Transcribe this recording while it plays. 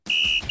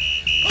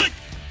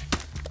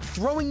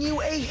throwing you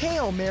a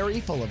Hail Mary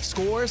full of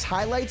scores,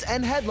 highlights,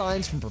 and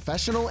headlines from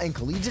professional and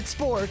collegiate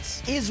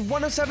sports, is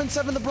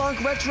 107.7 The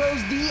Bronx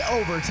Retro's The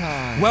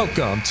Overtime.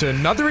 Welcome to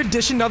another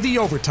edition of The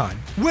Overtime,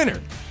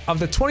 winner of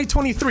the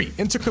 2023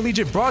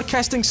 Intercollegiate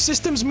Broadcasting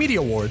Systems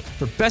Media Award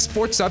for Best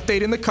Sports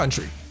Update in the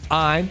country.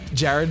 I'm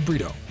Jared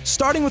Brito.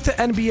 Starting with the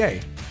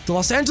NBA, the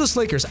Los Angeles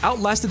Lakers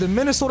outlasted the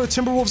Minnesota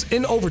Timberwolves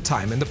in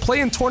overtime in the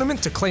play-in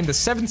tournament to claim the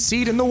 7th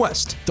seed in the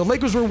West. The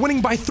Lakers were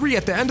winning by 3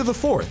 at the end of the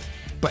 4th,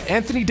 but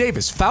Anthony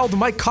Davis fouled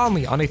Mike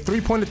Conley on a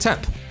 3-point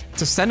attempt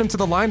to send him to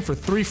the line for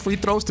 3 free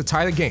throws to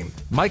tie the game.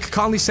 Mike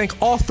Conley sank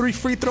all 3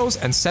 free throws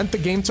and sent the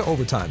game to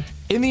overtime.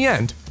 In the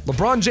end,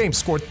 LeBron James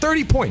scored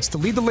 30 points to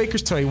lead the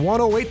Lakers to a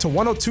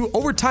 108-102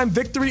 overtime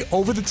victory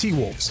over the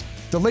T-Wolves.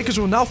 The Lakers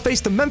will now face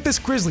the Memphis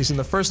Grizzlies in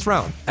the first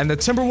round, and the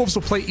Timberwolves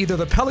will play either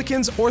the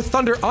Pelicans or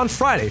Thunder on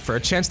Friday for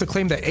a chance to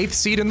claim the 8th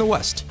seed in the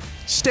West.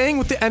 Staying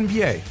with the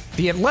NBA,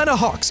 the Atlanta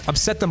Hawks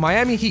upset the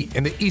Miami Heat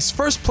in the East's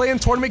first play-in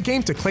tournament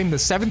game to claim the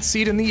 7th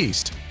seed in the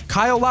East.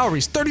 Kyle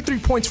Lowry's 33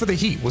 points for the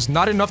Heat was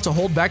not enough to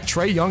hold back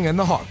Trae Young and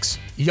the Hawks.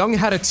 Young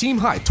had a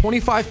team-high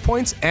 25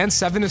 points and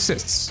 7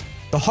 assists.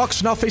 The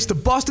Hawks will now face the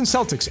Boston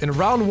Celtics in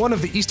round 1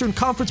 of the Eastern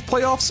Conference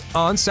playoffs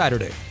on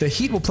Saturday. The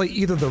Heat will play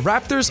either the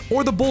Raptors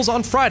or the Bulls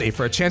on Friday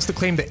for a chance to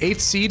claim the 8th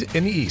seed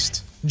in the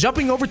East.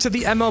 Jumping over to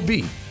the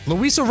MLB,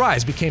 Luis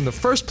Arraez became the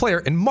first player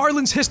in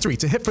Marlins history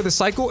to hit for the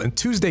cycle in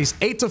Tuesday's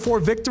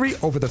 8-4 victory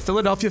over the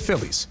Philadelphia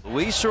Phillies.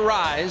 Luis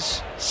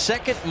Arraez,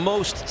 second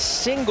most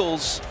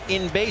singles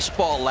in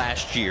baseball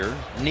last year,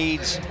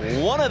 needs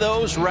one of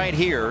those right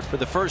here for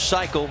the first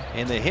cycle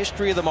in the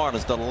history of the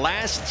Marlins. The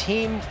last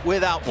team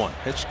without one.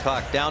 Pitch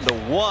clock down to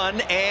 1,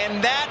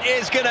 and that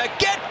is going to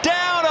get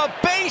down a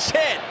base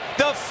hit.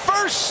 The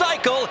first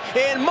cycle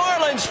in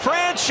Marlins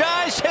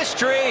franchise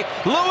history,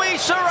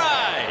 Luis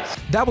Arraez.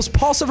 That was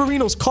Paul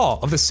Severino's call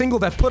of the single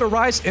that put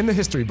Arraez in the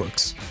history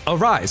books.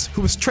 Arraez,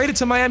 who was traded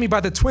to Miami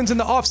by the Twins in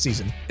the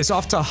offseason, is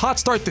off to a hot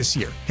start this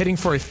year, hitting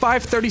for a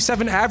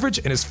 .537 average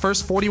in his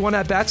first 41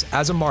 at-bats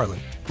as a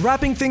Marlin.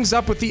 Wrapping things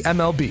up with the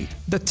MLB,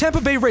 the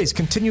Tampa Bay Rays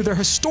continue their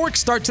historic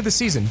start to the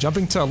season,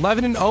 jumping to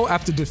 11-0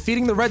 after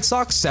defeating the Red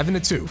Sox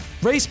 7-2.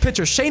 Rays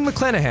pitcher Shane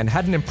McClanahan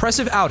had an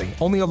impressive outing,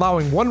 only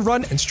allowing 1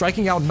 run and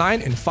striking out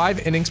 9 in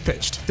 5 innings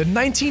pitched. The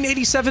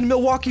 1987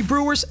 Milwaukee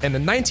Brewers and the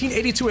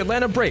 1982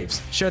 Atlanta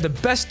Braves share the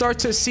best start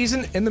to a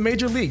season in the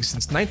major leagues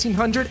since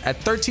 1900 at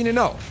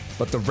 13-0.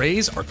 But the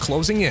Rays are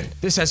closing in.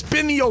 This has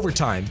been The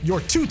Overtime,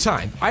 your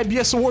 2-time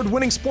IBS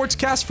award-winning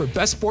sportscast for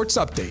Best Sports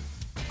Update.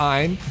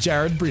 I'm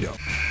Jared Brito.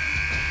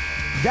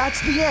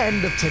 That's the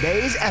end of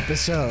today's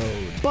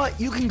episode. But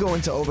you can go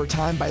into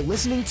overtime by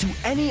listening to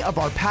any of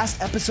our past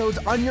episodes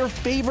on your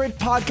favorite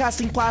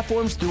podcasting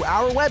platforms through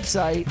our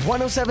website,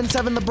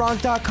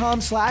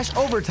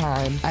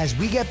 1077thebronx.com/overtime, as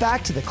we get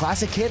back to the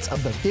classic hits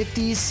of the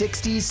 50s,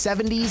 60s,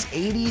 70s,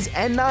 80s,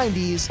 and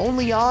 90s,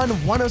 only on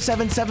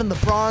 1077 The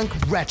Bronx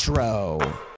Retro.